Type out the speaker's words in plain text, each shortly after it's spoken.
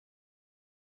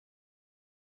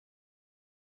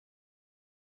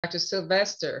Dr.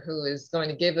 Sylvester, who is going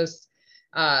to give us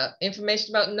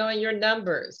information about knowing your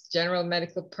numbers, general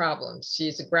medical problems.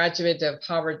 She's a graduate of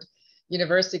Harvard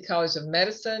University College of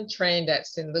Medicine, trained at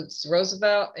St. Luke's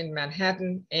Roosevelt in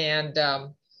Manhattan, and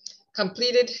upon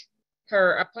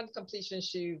completion,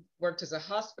 she worked as a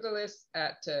hospitalist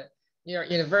at New York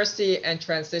University and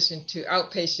transitioned to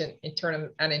outpatient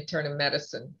internal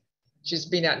medicine. She's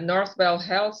been at Northwell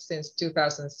Health since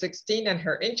 2016, and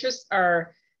her interests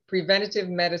are preventative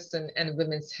medicine and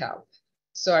women's health.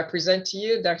 So I present to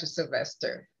you Dr.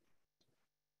 Sylvester.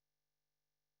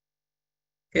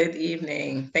 Good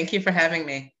evening. Thank you for having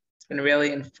me. It's been a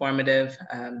really informative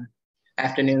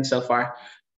afternoon so far.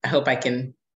 I hope I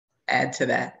can add to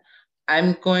that.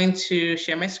 I'm going to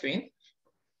share my screen.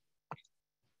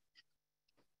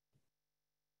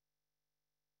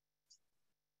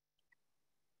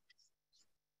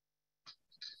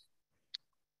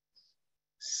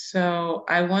 So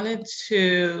I wanted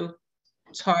to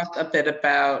talk a bit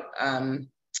about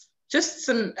just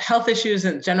some health issues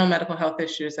and general medical health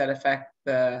issues that affect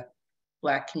the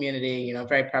Black community,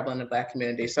 very prevalent in the Black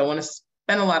community. So I want to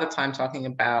spend a lot of time talking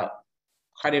about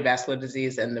cardiovascular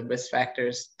disease and the risk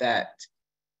factors that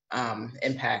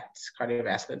impact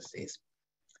cardiovascular disease.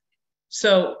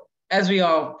 So as we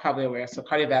all probably aware, so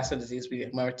cardiovascular disease,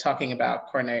 when we're talking about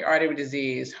coronary artery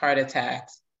disease, heart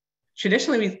attacks,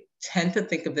 traditionally we tend to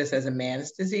think of this as a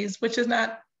man's disease, which is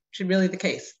not really the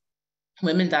case.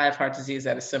 Women die of heart disease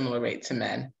at a similar rate to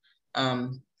men.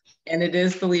 And it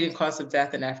is the leading cause of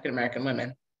death in African-American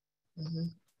women. Mm-hmm.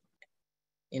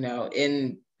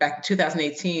 Back in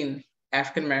 2018,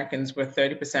 African-Americans were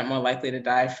 30% more likely to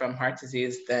die from heart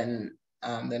disease than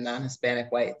the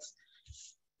non-Hispanic whites.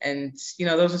 And,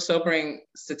 those are sobering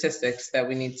statistics that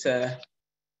we need to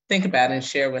think about and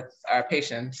share with our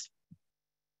patients.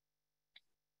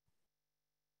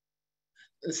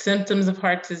 The symptoms of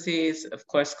heart disease, of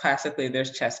course, classically, there's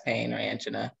chest pain or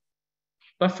angina.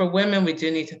 But for women, we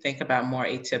do need to think about more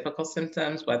atypical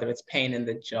symptoms, whether it's pain in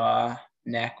the jaw,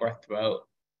 neck, or throat,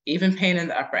 even pain in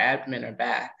the upper abdomen or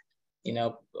back.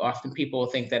 Often people will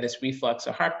think that it's reflux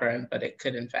or heartburn, but it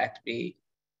could in fact be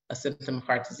a symptom of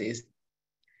heart disease.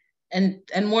 And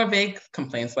more vague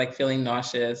complaints like feeling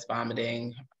nauseous,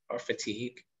 vomiting, or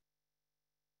fatigue.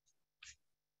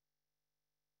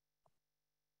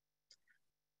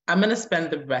 I'm going to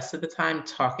spend the rest of the time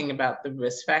talking about the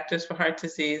risk factors for heart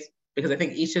disease, because I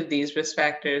think each of these risk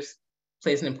factors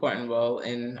plays an important role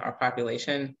in our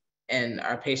population, and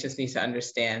our patients need to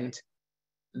understand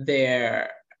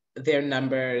their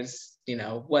numbers,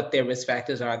 what their risk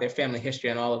factors are, their family history,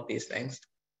 and all of these things.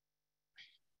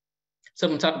 So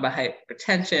I'm going to talk about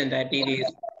hypertension,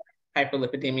 diabetes,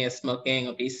 hyperlipidemia, smoking,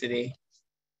 obesity.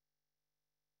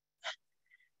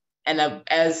 And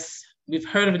as we've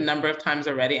heard of a number of times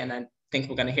already, and I think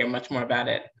we're going to hear much more about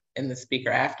it in the speaker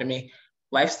after me,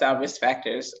 lifestyle risk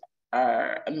factors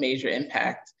are a major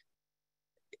impact.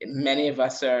 Many of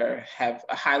us have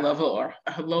a high level or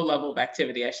a low level of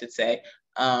activity, I should say,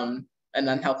 an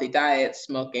unhealthy diet,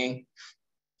 smoking,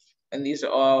 and these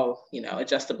are all,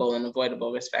 adjustable and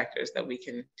avoidable risk factors that we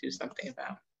can do something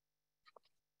about.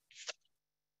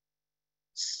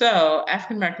 So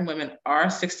African-American women are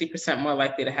 60% more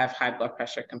likely to have high blood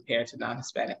pressure compared to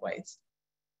non-Hispanic whites.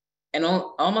 And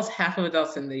almost half of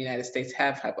adults in the United States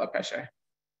have high blood pressure.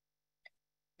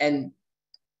 And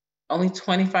only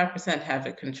 25% have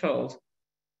it controlled.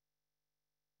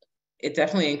 It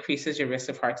definitely increases your risk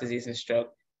of heart disease and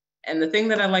stroke. And the thing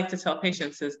that I like to tell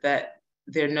patients is that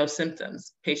there are no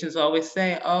symptoms. Patients always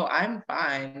say, oh, I'm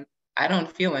fine, I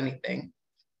don't feel anything.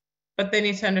 But they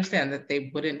need to understand that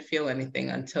they wouldn't feel anything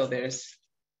until there's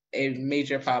a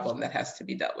major problem that has to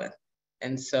be dealt with.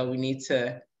 And so we need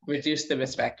to reduce the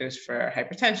risk factors for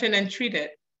hypertension and treat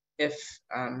it if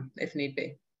need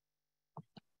be.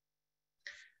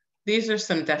 These are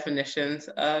some definitions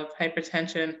of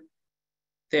hypertension.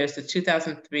 There's the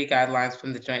 2003 guidelines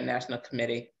from the Joint National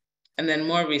Committee. And then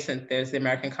more recent, there's the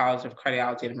American College of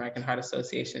Cardiology and American Heart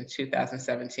Association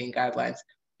 2017 guidelines.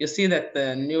 You'll see that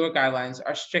the newer guidelines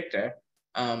are stricter,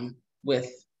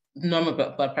 with normal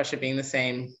blood pressure being the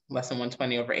same, less than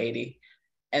 120 over 80.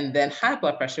 And then high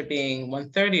blood pressure being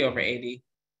 130 over 80,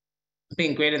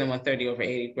 being greater than 130 over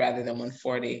 80 rather than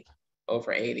 140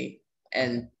 over 80.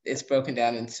 And it's broken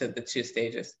down into the two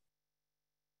stages.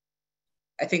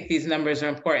 I think these numbers are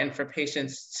important for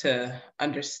patients to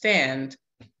understand,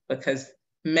 because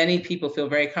many people feel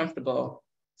very comfortable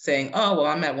saying, oh, well,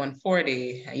 I'm at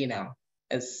 140,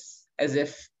 as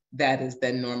if that is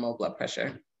then normal blood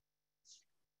pressure.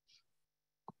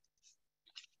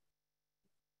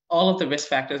 All of the risk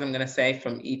factors I'm going to say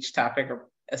from each topic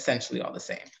essentially all the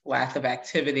same. Lack of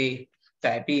activity,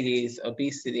 diabetes,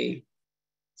 obesity,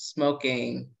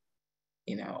 smoking,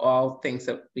 all things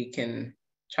that we can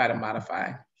try to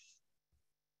modify.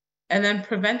 And then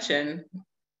prevention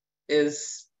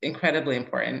is incredibly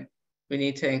important. We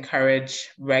need to encourage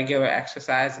regular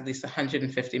exercise, at least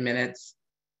 150 minutes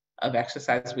of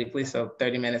exercise weekly, so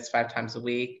 30 minutes 5 times a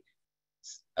week,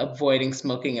 avoiding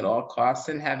smoking at all costs,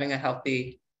 and having a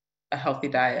healthy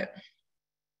diet.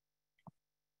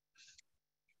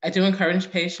 I do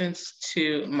encourage patients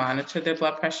to monitor their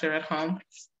blood pressure at home.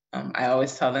 I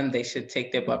always tell them they should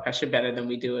take their blood pressure better than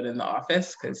we do it in the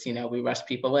office, because we rush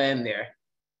people in, their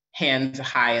hands are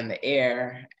high in the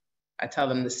air. I tell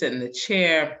them to sit in the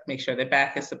chair, make sure their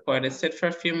back is supported, sit for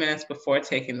a few minutes before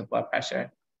taking the blood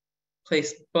pressure.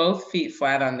 Place both feet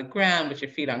flat on the ground with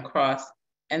your feet uncrossed,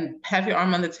 and have your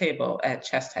arm on the table at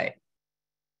chest height.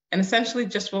 And essentially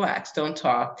just relax, don't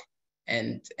talk,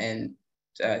 and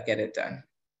get it done.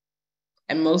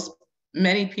 And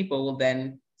many people will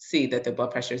then see that their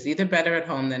blood pressure is either better at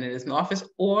home than it is in the office,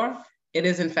 or it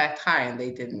is in fact high and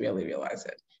they didn't really realize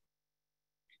it.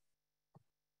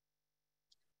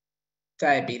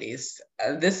 Diabetes.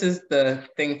 This is the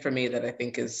thing for me that I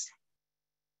think is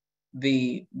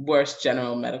the worst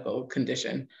general medical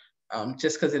condition,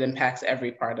 just because it impacts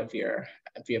every part of your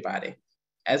body.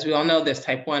 As we all know, there's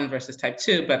type 1 versus type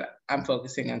 2, but I'm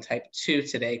focusing on type 2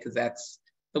 today because that's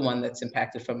the one that's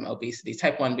impacted from obesity,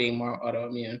 type 1 being more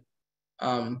autoimmune.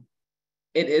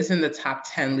 It is in the top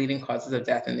 10 leading causes of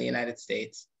death in the United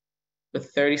States,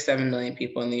 with 37 million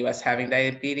people in the US having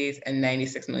diabetes and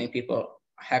 96 million people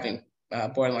having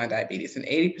borderline diabetes, and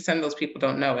 80% of those people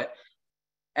don't know it.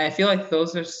 And I feel like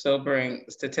those are sobering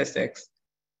statistics.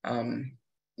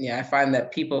 I find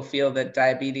that people feel that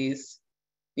diabetes,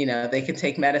 they can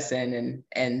take medicine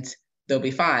and they'll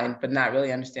be fine, but not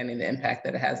really understanding the impact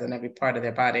that it has on every part of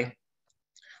their body.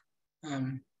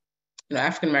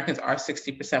 African Americans are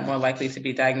 60% more likely to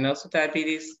be diagnosed with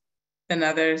diabetes than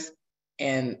others,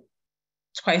 and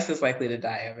twice as likely to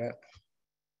die of it.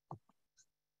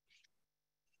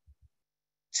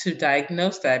 To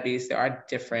diagnose diabetes, there are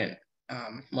different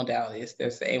modalities.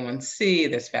 There's the A1C,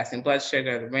 there's fasting blood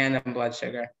sugar, the random blood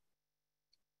sugar.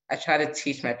 I try to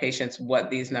teach my patients what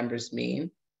these numbers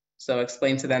mean. So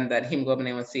explain to them that hemoglobin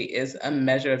A1C is a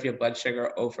measure of your blood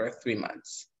sugar over 3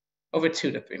 months, over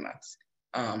 2 to 3 months.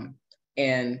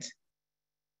 And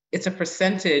it's a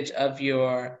percentage of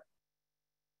your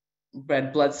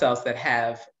red blood cells that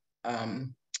have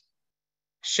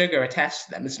sugar attached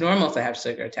to them. It's normal to have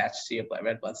sugar attached to your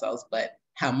red blood cells, but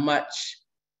how much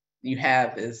you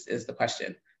have is the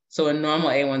question. So a normal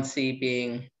A1C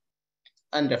being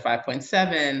under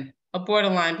 5.7, a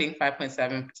borderline being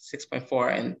 5.7 to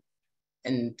 6.4,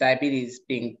 and diabetes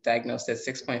being diagnosed at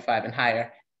 6.5 and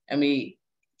higher. And we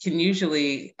can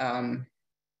usually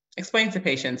explain to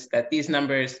patients that these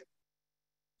numbers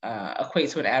equate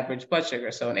to an average blood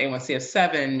sugar. So an A1C of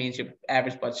 7 means your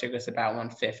average blood sugar is about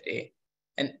 150.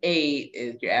 An 8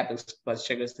 is your average blood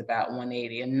sugar is about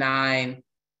 180. And 9,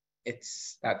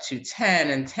 it's about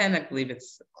 210. And 10, I believe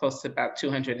it's close to about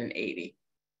 280.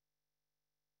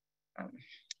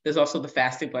 There's also the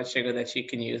fasting blood sugar that you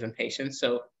can use in patients.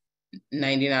 So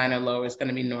 99 or lower is going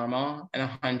to be normal, and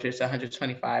 100 to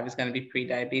 125 is going to be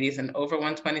pre-diabetes, and over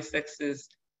 126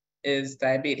 is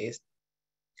diabetes.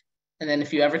 And then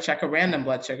if you ever check a random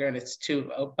blood sugar and it's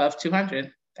above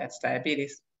 200, that's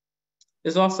diabetes.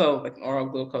 There's also like an oral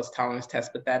glucose tolerance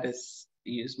test, but that is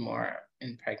used more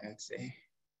in pregnancy.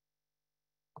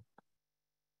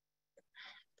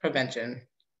 Prevention.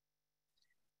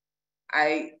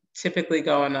 I typically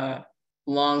go on a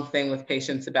long thing with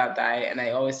patients about diet, and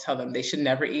I always tell them they should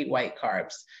never eat white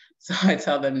carbs. So I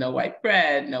tell them no white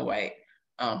bread, no white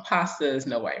pastas,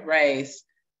 no white rice.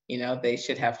 They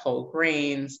should have whole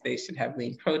grains, they should have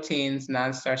lean proteins,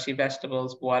 non-starchy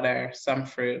vegetables, water, some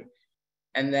fruit.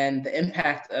 And then the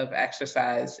impact of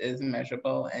exercise is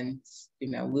measurable, and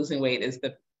losing weight is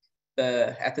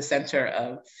at the center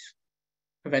of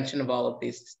prevention of all of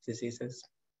these diseases.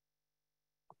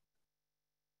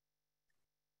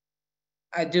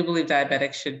 I do believe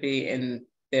diabetics should be in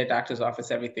their doctor's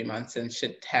office every 3 months and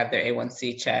should have their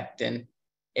A1C checked. And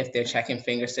if they're checking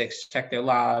finger sticks, check their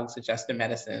logs, adjust their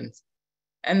medicines.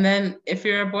 And then if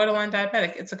you're a borderline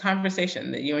diabetic, it's a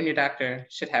conversation that you and your doctor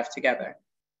should have together.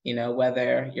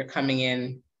 Whether you're coming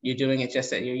in, you're doing it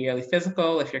just at your yearly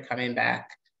physical, if you're coming back,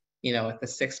 at the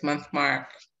 6-month mark,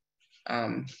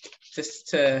 just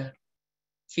to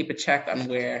keep a check on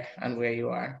where you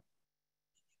are.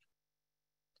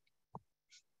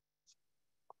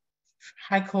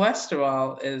 High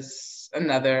cholesterol is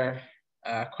another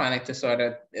chronic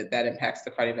disorder that impacts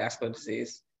the cardiovascular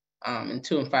disease. And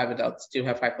 2 in 5 adults do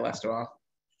have high cholesterol.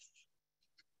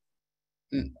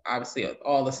 And obviously,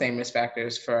 all the same risk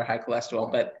factors for high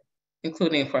cholesterol, but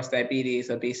including, of course, diabetes,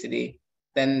 obesity.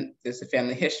 Then there's a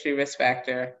family history risk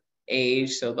factor,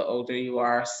 age, so the older you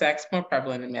are, sex, more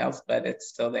prevalent in males, but it's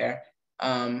still there.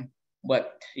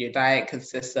 What your diet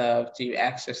consists of, do you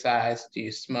exercise, do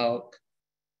you smoke?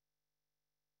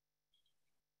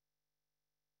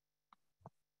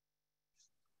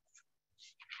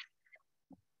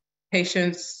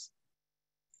 Patients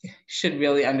should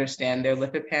really understand their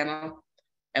lipid panel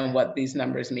and what these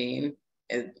numbers mean.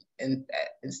 And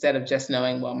instead of just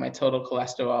knowing, well, my total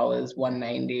cholesterol is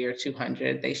 190 or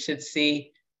 200, they should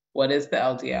see what is the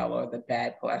LDL or the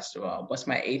bad cholesterol, what's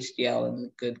my HDL and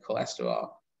the good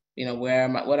cholesterol, you know,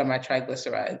 what are my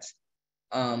triglycerides?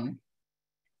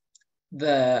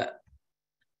 The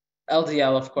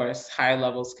LDL, of course, high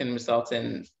levels can result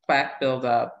in plaque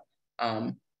buildup,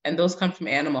 and those come from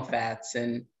animal fats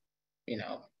and, you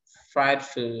know, fried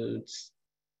foods,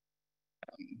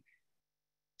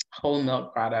 whole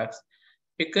milk products.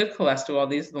 Your good cholesterol,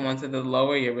 these are the ones that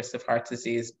lower your risk of heart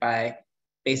disease by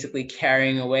basically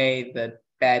carrying away the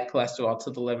bad cholesterol to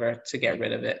the liver to get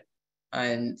rid of it.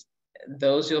 And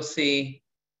those you'll see,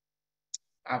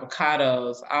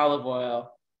 avocados, olive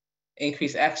oil,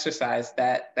 increased exercise,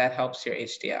 that helps your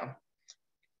HDL.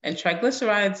 And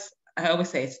triglycerides, I always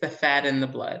say it's the fat in the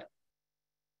blood.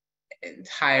 It's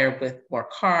higher with more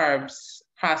carbs,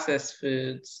 processed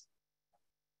foods,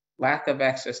 lack of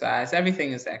exercise,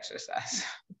 everything is exercise.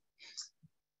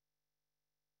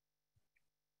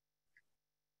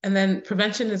 And then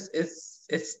prevention is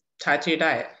tied to your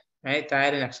diet, right?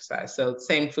 Diet and exercise. So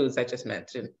same foods I just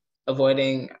mentioned,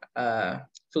 avoiding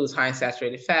foods high in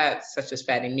saturated fats, such as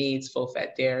fatty meats, full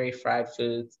fat dairy, fried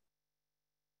foods.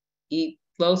 Eat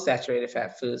low saturated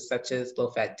fat foods, such as low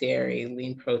fat dairy,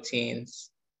 lean proteins,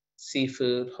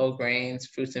 seafood, whole grains,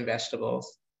 fruits and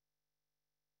vegetables.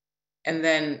 And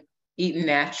then eat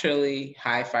naturally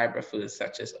high fiber foods,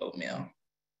 such as oatmeal.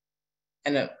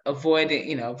 And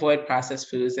avoid processed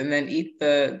foods, and then eat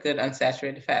the good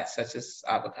unsaturated fats, such as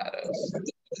avocados.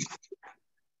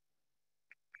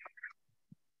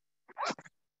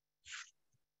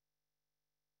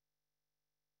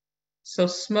 So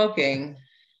smoking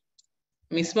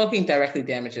directly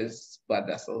damages blood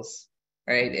vessels,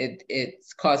 right? It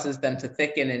causes them to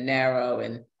thicken and narrow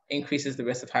and increases the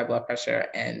risk of high blood pressure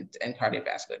and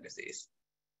cardiovascular disease.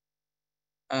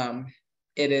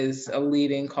 It is a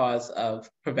leading cause of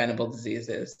preventable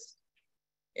diseases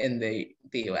in the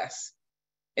US.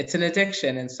 It's an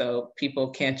addiction, and so people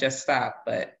can't just stop,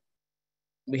 but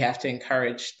we have to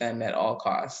encourage them at all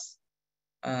costs.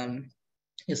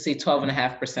 You'll see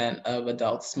 12.5% of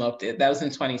adults smoked. That was in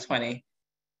 2020.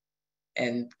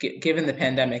 And given the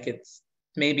pandemic, it's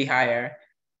maybe higher,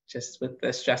 just with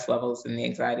the stress levels and the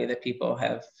anxiety that people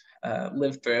have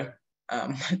lived through.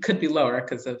 It could be lower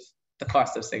because of the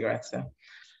cost of cigarettes. So,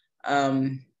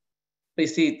 we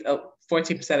see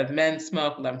 14% of men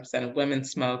smoke, 11% of women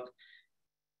smoke.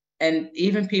 And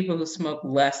even people who smoke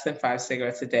less than 5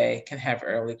 cigarettes a day can have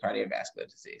early cardiovascular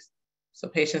disease. So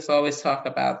patients always talk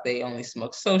about they only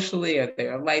smoke socially, or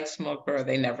they're a light smoker, or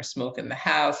they never smoke in the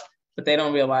house, but they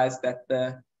don't realize that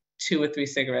the 2 or 3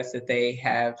 cigarettes that they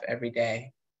have every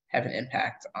day have an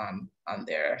impact on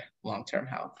their long-term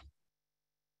health.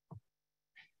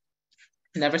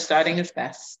 Never starting is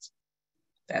best.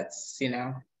 That's,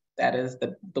 that is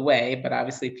the way, but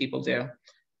obviously people do.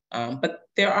 But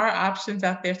there are options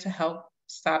out there to help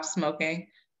stop smoking.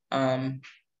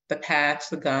 The patch,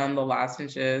 the gum, the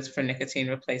lozenges for nicotine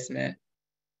replacement,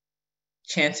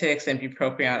 Chantix and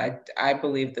bupropion, I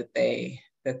believe that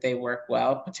they work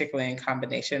well, particularly in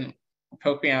combination.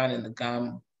 Bupropion and the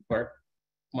gum work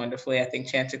wonderfully. I think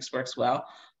Chantix works well.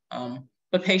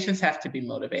 But patients have to be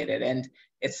motivated, and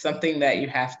it's something that you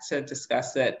have to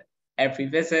discuss at every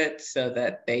visit so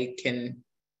that they can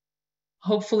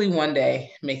hopefully one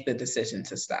day make the decision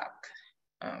to stop.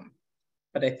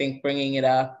 But I think bringing it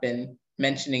up and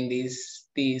mentioning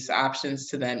these options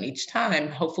to them each time,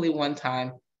 hopefully one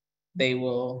time they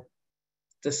will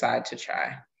decide to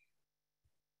try.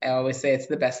 I always say it's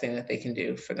the best thing that they can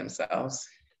do for themselves.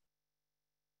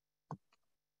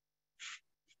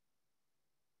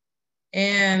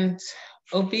 And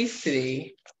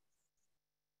obesity.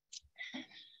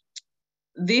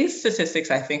 These statistics,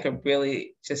 I think, are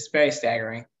really just very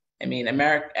staggering. I mean,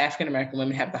 African-American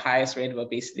women have the highest rate of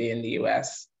obesity in the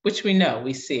US, which we know,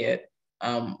 we see it.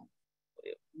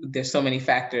 There's so many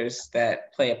factors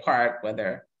that play a part,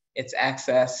 whether it's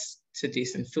access to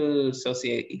decent food,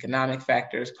 socioeconomic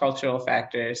factors, cultural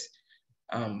factors,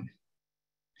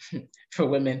 For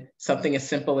women, something as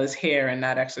simple as hair and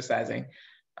not exercising.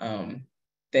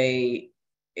 We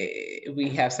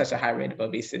have such a high rate of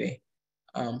obesity.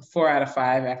 4 out of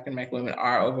 5 African-American women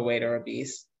are overweight or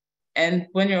obese. And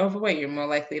when you're overweight, you're more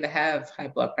likely to have high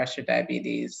blood pressure,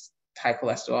 diabetes, high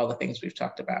cholesterol, all the things we've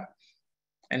talked about,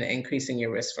 and increasing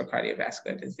your risk for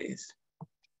cardiovascular disease.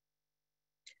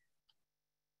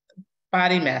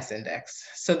 Body mass index.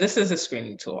 So this is a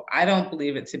screening tool. I don't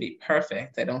believe it to be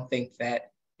perfect. I don't think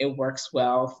that it works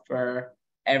well for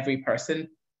every person,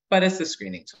 but it's a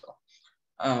screening tool.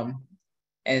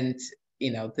 And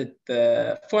you know,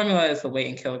 the formula is the weight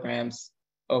in kilograms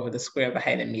over the square of the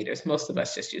height in meters. Most of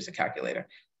us just use a calculator.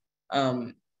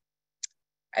 I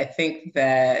think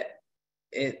that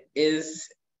it is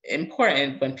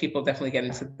important when people definitely get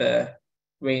into the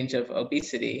range of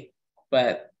obesity,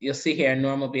 but you'll see here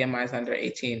normal BMI is under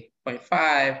 18.5,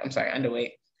 I'm sorry,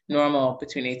 underweight, normal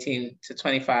between 18 to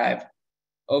 25,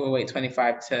 overweight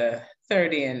 25 to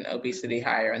 30, and obesity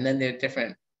higher. And then there are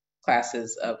different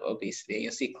classes of obesity.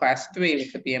 You'll see class 3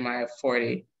 with a BMI of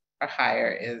 40 or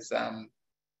higher is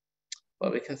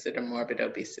what we consider morbid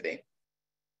obesity.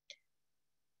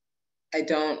 I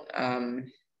don't,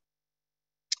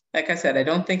 like I said, I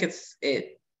don't think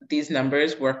these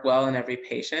numbers work well in every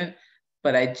patient,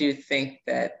 but I do think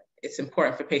that it's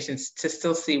important for patients to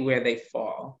still see where they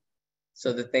fall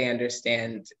so that they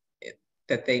understand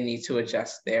that they need to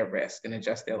adjust their risk and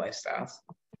adjust their lifestyles.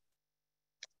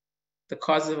 The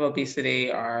causes of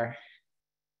obesity are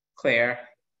clear: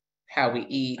 how we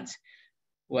eat,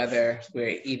 whether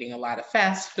we're eating a lot of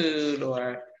fast food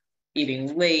or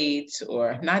eating late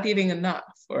or not eating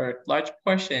enough or large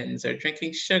portions or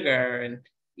drinking sugar and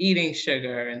eating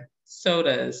sugar and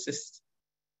sodas, just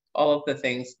all of the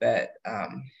things that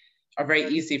are very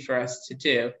easy for us to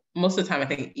do. Most of the time, I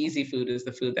think easy food is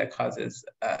the food that causes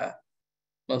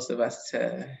most of us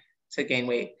to gain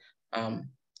weight.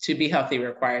 To be healthy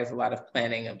requires a lot of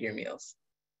planning of your meals.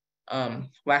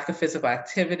 Lack of physical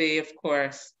activity, of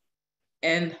course,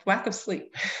 and lack of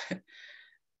sleep.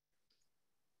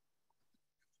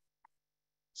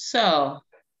 So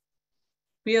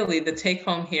really the take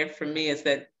home here for me is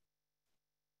that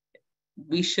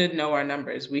we should know our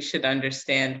numbers. We should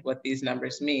understand what these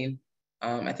numbers mean.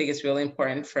 I think it's really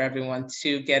important for everyone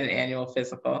to get an annual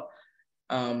physical.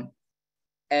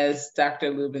 As Dr.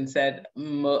 Lubin said, a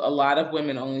lot of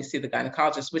women only see the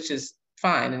gynecologist, which is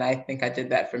fine. And I think I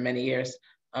did that for many years.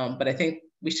 But I think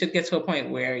we should get to a point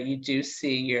where you do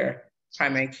see your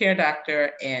primary care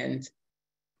doctor and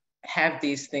have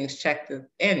these things checked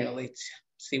annually to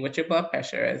see what your blood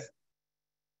pressure is.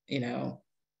 You know,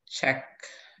 check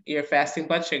your fasting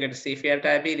blood sugar to see if you have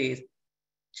diabetes.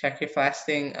 Check your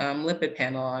fasting lipid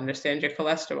panel, understand your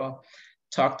cholesterol.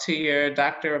 Talk to your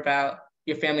doctor about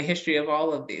your family history of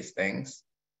all of these things.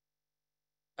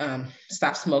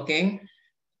 Stop smoking,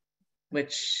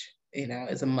 which, you know,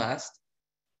 is a must.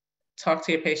 Talk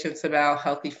to your patients about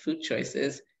healthy food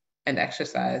choices and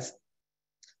exercise.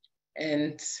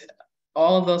 And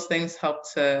all of those things help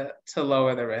to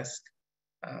lower the risk.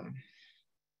 And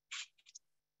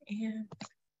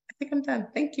I think I'm done.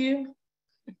 Thank you.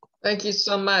 Thank you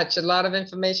so much. A lot of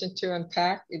information to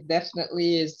unpack. It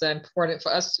definitely is important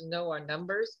for us to know our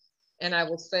numbers. And I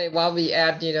will say, while we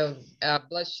add, you know,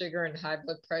 blood sugar and high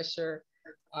blood pressure,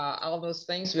 all those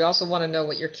things, we also want to know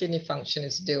what your kidney function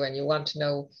is doing. You want to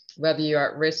know whether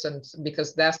you're at risk, and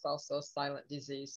because that's also a silent disease.